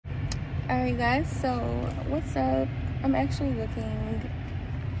Alright guys, so what's up? I'm actually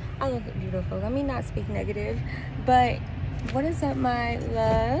I look beautiful. Let me not speak negative, but what is up, my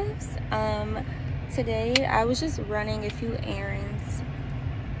loves? Today I was just running a few errands,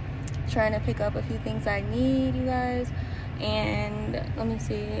 trying to pick up a few things I need, you guys. And let me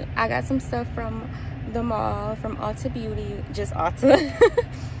see, I got some stuff from the mall, from Ulta Beauty, just Ulta.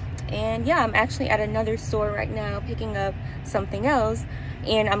 And yeah, I'm actually at another store right now picking up something else,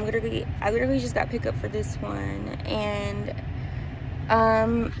 and I literally just got picked up for this one. And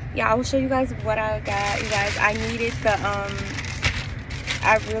yeah, I will show you guys what I got. You guys, I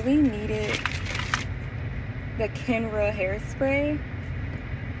really needed the Kenra Hair spray,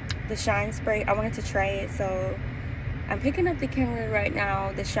 the shine spray. I wanted to try it, so I'm picking up the Kenra right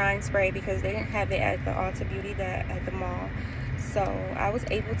now, the shine spray, because they didn't have it at the Ulta Beauty at the mall. So I was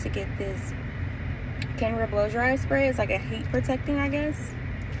able to get this Kenra blow dry spray. It's like a heat protecting, I guess.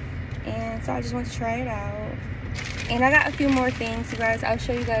 And so I just want to try it out. And I got a few more things, you guys. I'll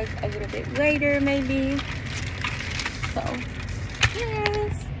show you guys a little bit later, maybe. So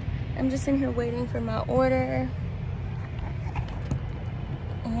yes, I'm just in here waiting for my order.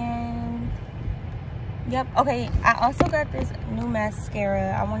 And yep, okay, I also got this new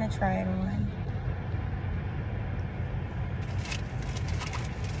mascara. I want to try it on.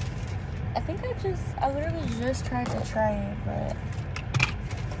 I literally just tried to try it, but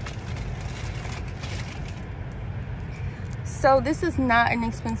so this is not an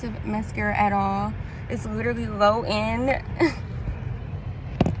expensive mascara at all. It's literally low end.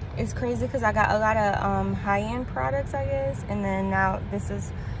 It's crazy because I got a lot of high-end products, I guess, and then now this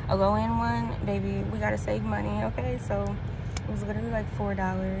is a low-end one. Baby, we gotta save money, okay? So it was literally like $4,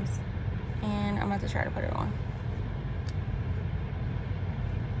 and I'm about to try to put it on.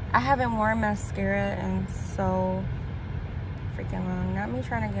 I haven't worn mascara in so freaking long. Not me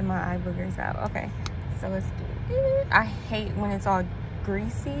trying to get my eye boogers out. Okay, so let's do it. I hate when it's all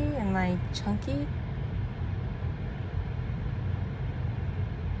greasy and like chunky.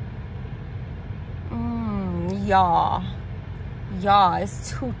 Y'all,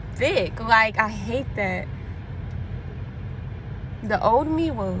 it's too thick. Like, I hate that. The old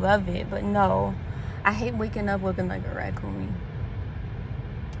me will love it, but no, I hate waking up looking like a raccoon.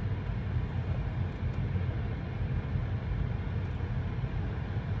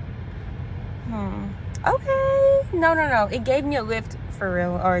 Okay, no, it gave me a lift for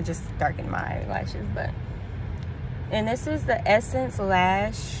real, or just darkened my eyelashes. But and this is the Essence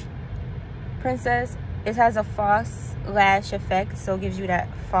Lash Princess. It has a false lash effect, so it gives you that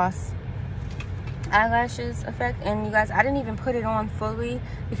false eyelashes effect. And you guys, I didn't even put it on fully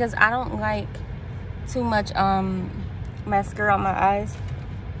because I don't like too much mascara on my eyes,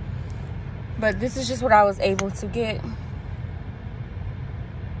 but this is just what I was able to get.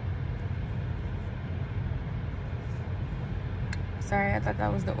 Sorry, I thought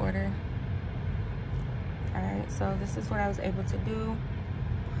that was the order. Alright, so this is what I was able to do.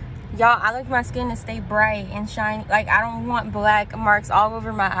 Y'all, I like my skin to stay bright and shiny. Like, I don't want black marks all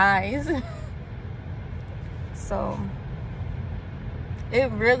over my eyes. So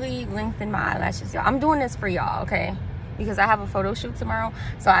it really lengthened my eyelashes, y'all. I'm doing this for y'all, okay? Because I have a photo shoot tomorrow,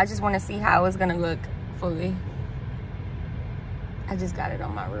 so I just want to see how it's gonna look fully. I just got it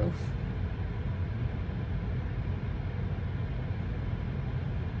on my roof.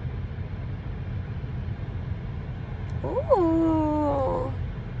 Ooh.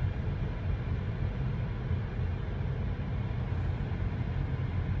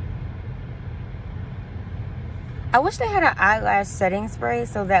 I wish they had an eyelash setting spray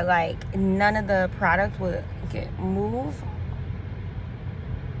so that like none of the product would move.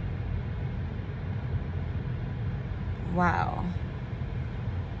 Wow.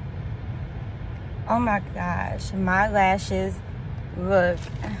 Oh my gosh, my lashes look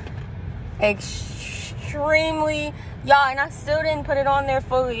extremely, y'all, and I still didn't put it on there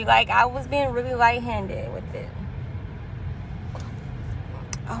fully. Like, I was being really light-handed with it.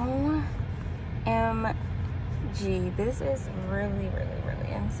 OMG, this is really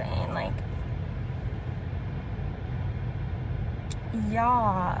insane. Like,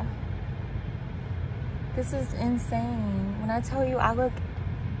 y'all, this is insane. When I tell you,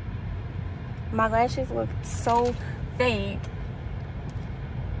 my lashes look so fake.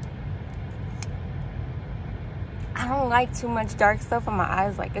 I don't like too much dark stuff on my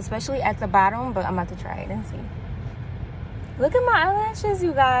eyes, like especially at the bottom, but I'm about to try it and see. Look at my eyelashes,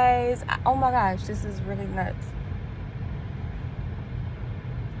 you guys. Oh my gosh, this is really nuts.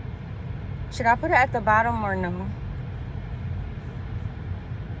 Should I put it at the bottom or no?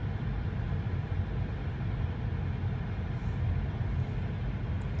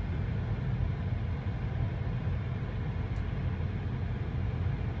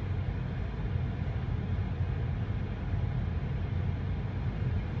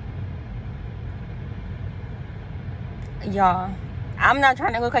 Y'all, I'm not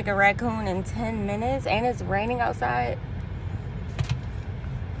trying to look like a raccoon in 10 minutes and it's raining outside.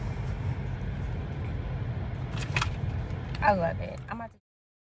 I love it.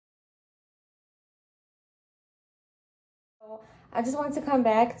 I just wanted to come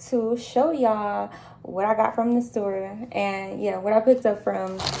back to show y'all what I got from the store and yeah, what I picked up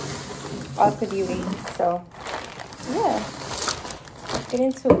from Ulta Beauty. So yeah, let's get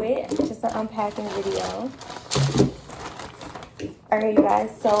into it. Just an unpacking video. Alright, you guys,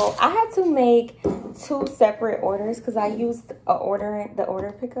 so I had to make 2 separate orders because I used the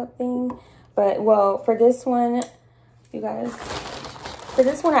order pickup thing. But well, for this one, you guys, for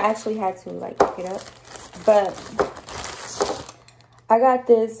this one I actually had to like pick it up. But I got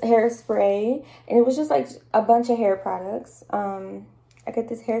this hairspray, and it was just like a bunch of hair products. I got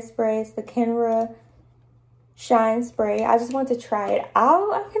this hairspray. It's the Kenra Shine Spray. I just wanted to try it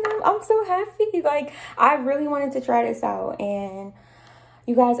out. I'm so happy. Like, I really wanted to try this out. And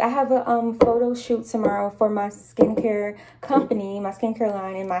you guys, I have a photo shoot tomorrow for my skincare company, my skincare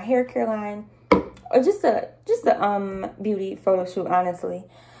line, and my hair care line, or just a beauty photo shoot, honestly.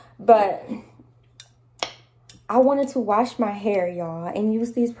 But I wanted to wash my hair, y'all, and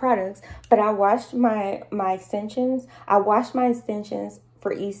use these products, but I washed my extensions. I washed my extensions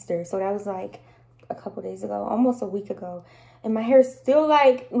for Easter, so that was like a couple days ago, almost a week ago, and my hair is still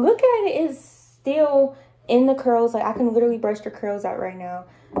like, look at it, it's still in the curls. Like, I can literally brush the curls out right now,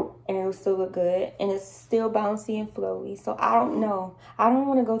 and it'll still look good, and it's still bouncy and flowy. So I don't know. I don't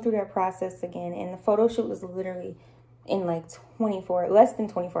want to go through that process again, and the photo shoot was literally in like less than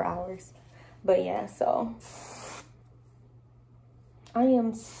 24 hours. But yeah, so I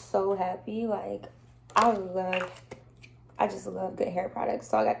am so happy. Like, I just love good hair products.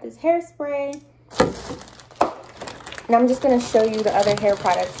 So I got this hairspray, and I'm just gonna show you the other hair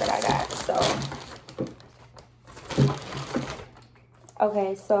products that I got. So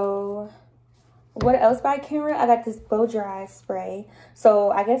okay, so what else by Kenra? I got this blow dry spray. So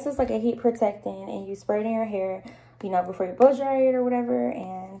I guess it's like a heat protectant, and you spray it in your hair, you know, before you blow dry it or whatever.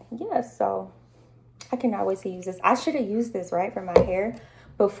 And yeah, so I cannot wait to use this. I should have used this, right, for my hair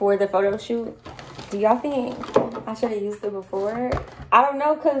before the photo shoot. Do y'all think I should have used it before? I don't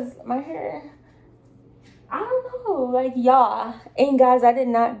know, because my hair, I don't know. Like, y'all. And guys, I did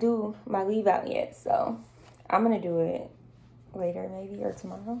not do my leave out yet. So I'm going to do it later maybe, or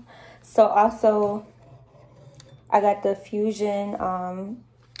tomorrow. So also, I got the Fusion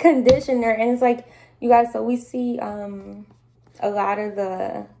conditioner. And it's like, you guys, so we see a lot of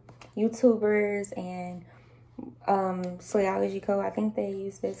the YouTubers and Slayology Co. I think they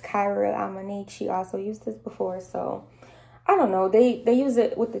use this. Kyra Amanique, she also used this before. So I don't know, they use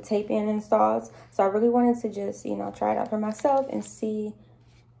it with the tape-in installs. So I really wanted to just, you know, try it out for myself and see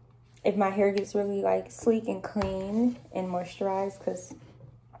if my hair gets really like sleek and clean and moisturized. Because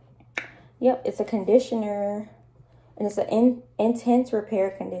yep, it's a conditioner, and it's an intense repair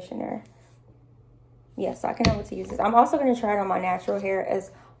conditioner. Yeah, so I cannot wait to use this. I'm also going to try it on my natural hair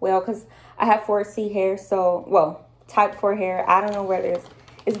as well, because I have 4C hair. So, well, type 4 hair. I don't know whether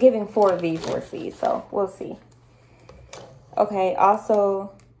it's giving 4V, 4C. So, we'll see. Okay,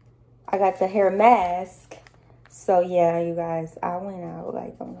 also, I got the hair mask. So, yeah, you guys, I went out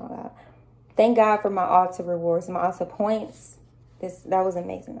like going all out. Thank God for my Ulta rewards, my Ulta points. That was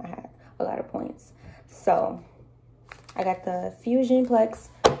amazing. I had a lot of points. So, I got the Fusion Plex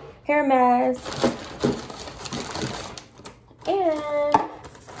hair mask. And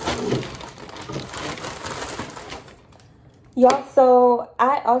y'all, so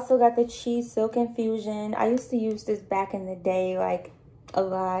I also got the Cheese Silk Infusion. I used to use this back in the day, like a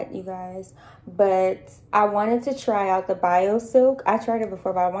lot, you guys. But I wanted to try out the Bio Silk. I tried it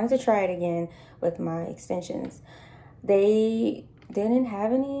before, but I wanted to try it again with my extensions. They didn't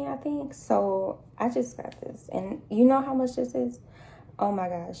have any, I think. So I just got this. And you know how much this is? Oh my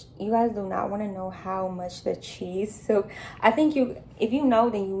gosh, you guys do not want to know how much the Cheese Silk. I think if you know,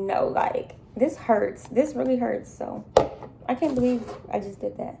 then you know. Like, this hurts. This really hurts. So I can't believe I just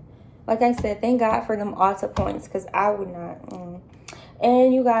did that. Like I said, thank God for them Ulta points, because I would not.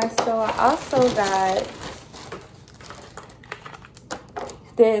 And you guys, so I also got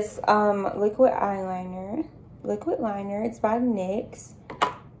this liquid liner. It's by NYX.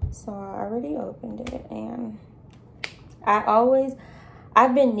 So I already opened it, and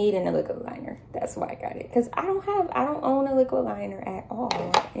I've been needing a liquid liner. That's why I got it. Because I don't own a liquid liner at all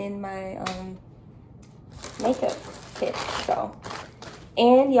in my makeup kit. So,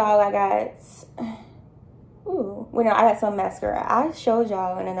 and y'all, I got, I got some mascara. I showed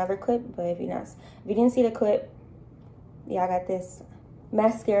y'all in another clip, but if you didn't see the clip, yeah, I got this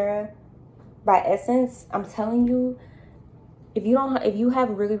mascara by Essence. I'm telling you, if you have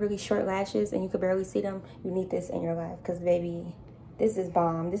really short lashes and you could barely see them, you need this in your life, because baby, this is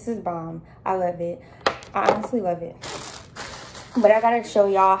bomb. This is bomb. I love it. I honestly love it. But I gotta show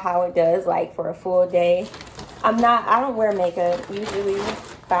y'all how it does, like, for a full day. I don't wear makeup usually,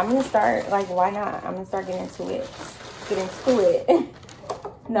 but I'm gonna start, like, why not? I'm gonna start getting into it.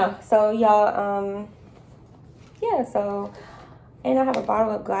 No, so y'all, yeah, so, and I have a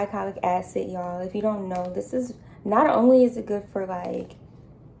bottle of glycolic acid, y'all. If you don't know, this is, not only is it good for, like,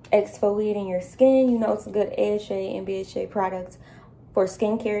 exfoliating your skin, you know, it's a good AHA and BHA product for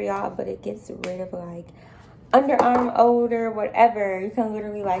skincare, y'all, but it gets rid of, like, underarm odor, whatever. You can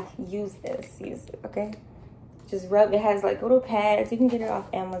literally, like, use it, okay? Just rub. It has, like, little pads. You can get it off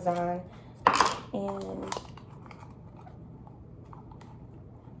Amazon. And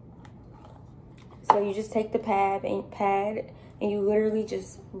so you just take the pad and you literally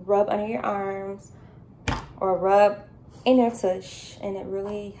just rub under your arms or rub in your tush, and it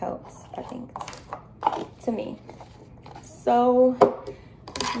really helps, I think, to me. So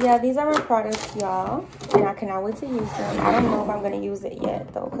yeah, these are my products, y'all, and I cannot wait to use them. I don't know if I'm gonna use it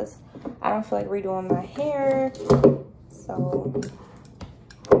yet though, because I don't feel like redoing my hair. So,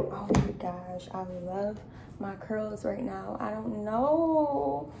 oh my gosh, I love my curls right now. I don't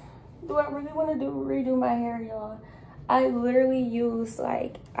know, do I really want to redo my hair, y'all? I literally used,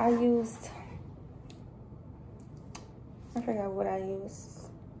 like, I forgot what I used.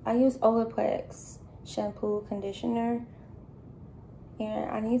 I used Olaplex shampoo, conditioner,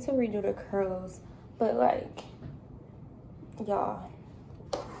 and I need to redo the curls, but, like, y'all,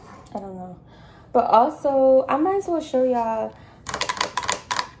 I don't know. But also, I might as well show y'all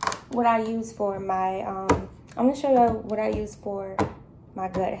what I use for my, I'm gonna show y'all what I use for my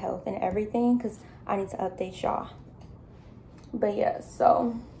gut health and everything, because I need to update y'all. But yeah,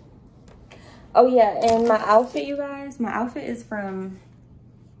 so, oh yeah, and my outfit, you guys, my outfit is from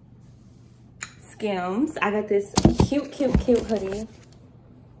Skims. I got this cute hoodie.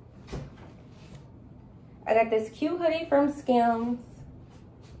 I got this cute hoodie from Skims.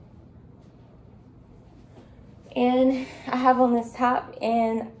 And I have on this top,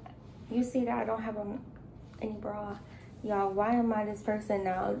 and you see that I don't have on any bra. Y'all, why am I this person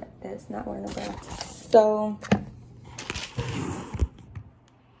now that's not wearing a bra? So,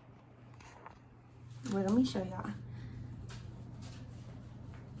 wait, let me show y'all.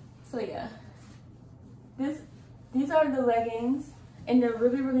 So yeah, these are the leggings, and they're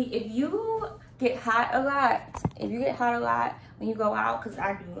really, if you get hot a lot, when you go out, because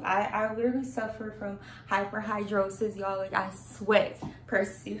I do, I literally suffer from hyperhidrosis, y'all. Like, I sweat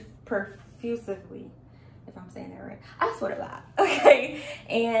profusively, if I'm saying that right. I sweat a lot, okay?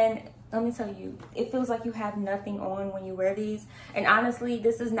 And let me tell you, it feels like you have nothing on when you wear these. And honestly,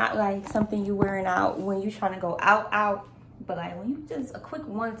 this is not like something you're wearing out when you're trying to go out, but like when you just a quick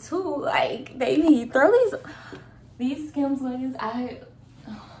 1-2, like, baby, throw these Skims leggings.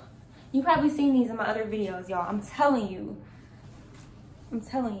 You probably seen these in my other videos, y'all. I'm telling you.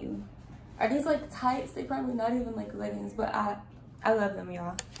 Are these like tights? They probably not even like leggings, but I love them,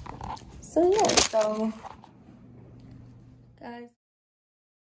 y'all. So yeah, so guys.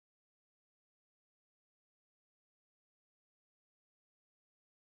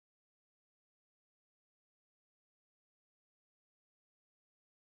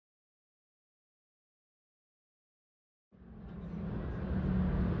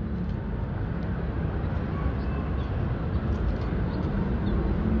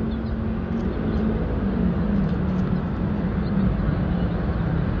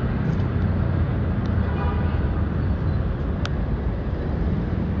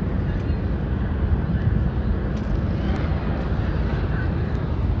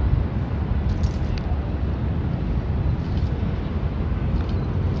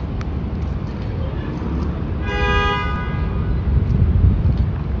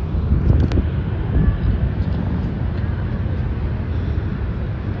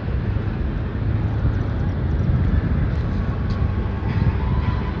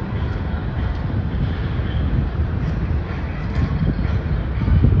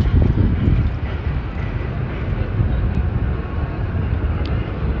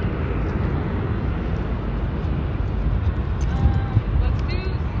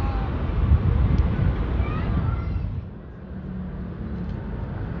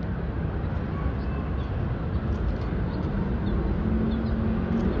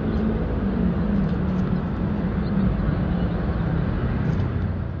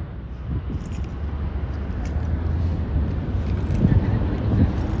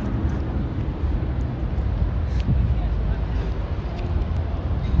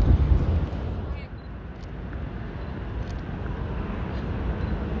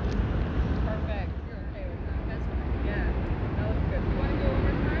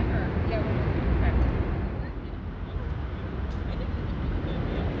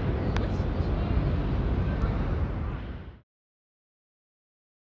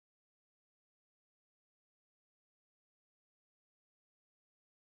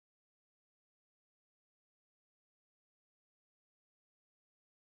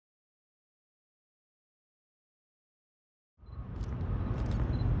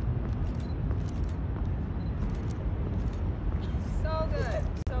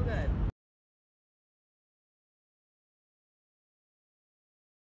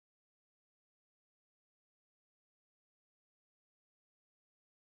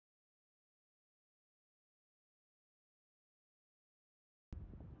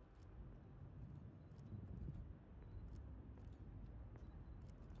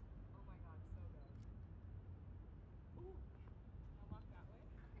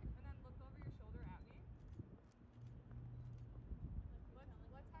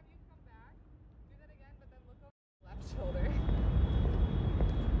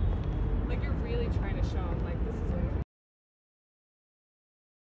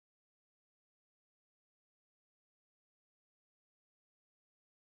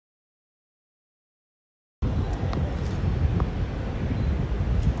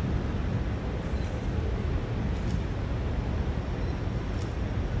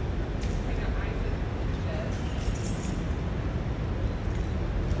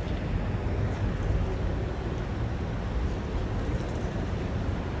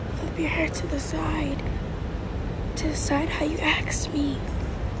 your hair to the side how you asked me.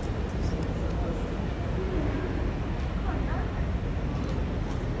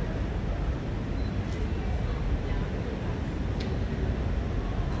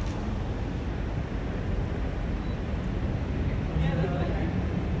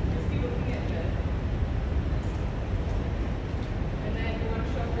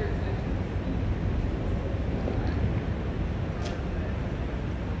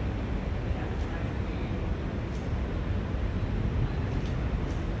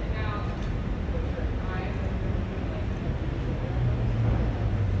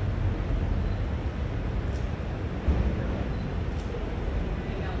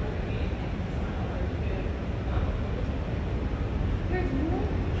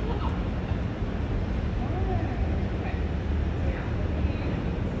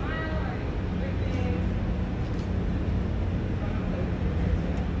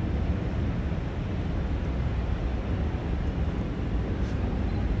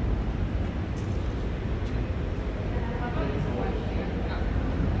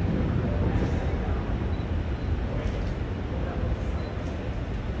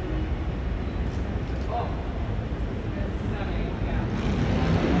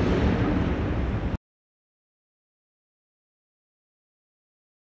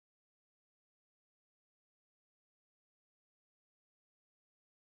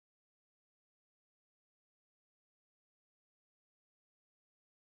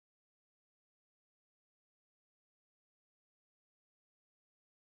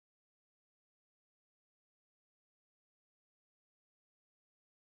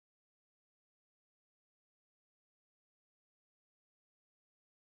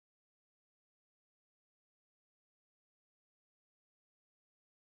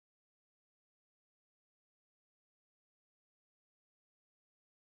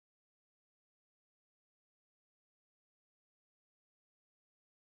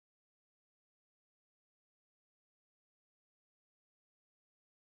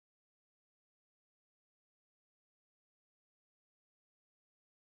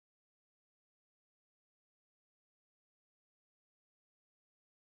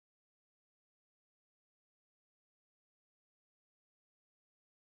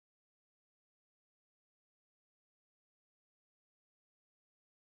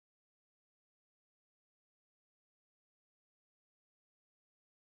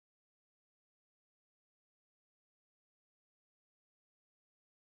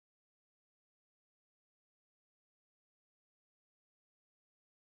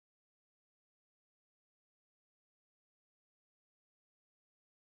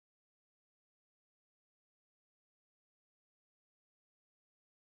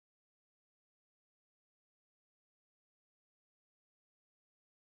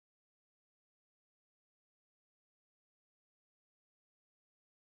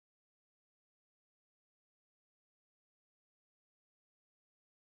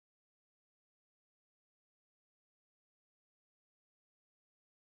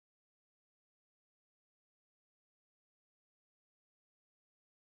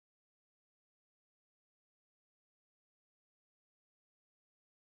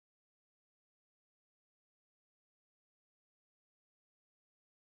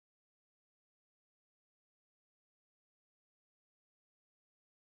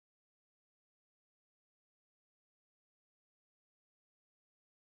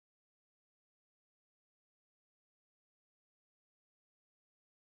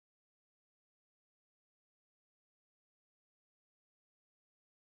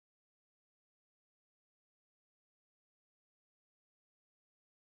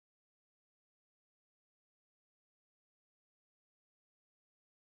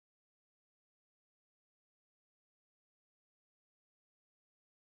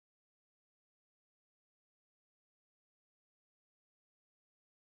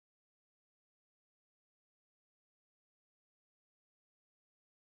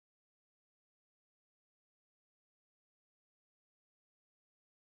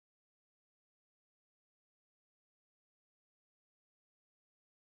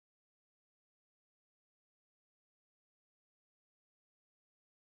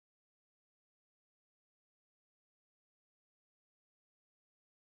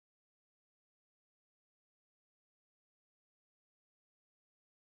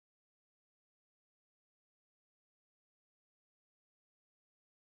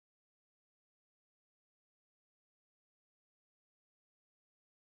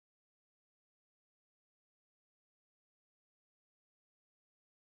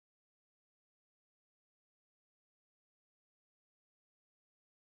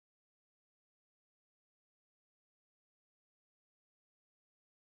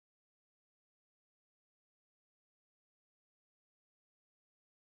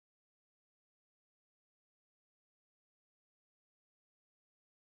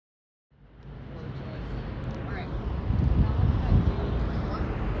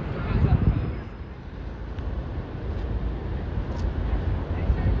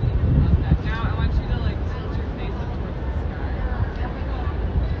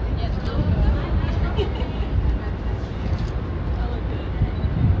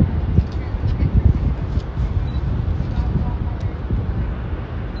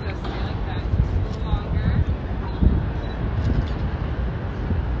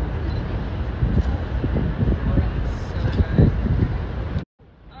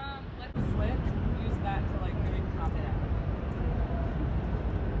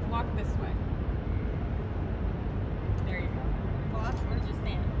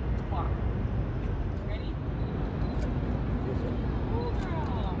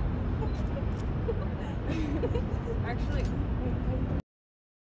 Actually,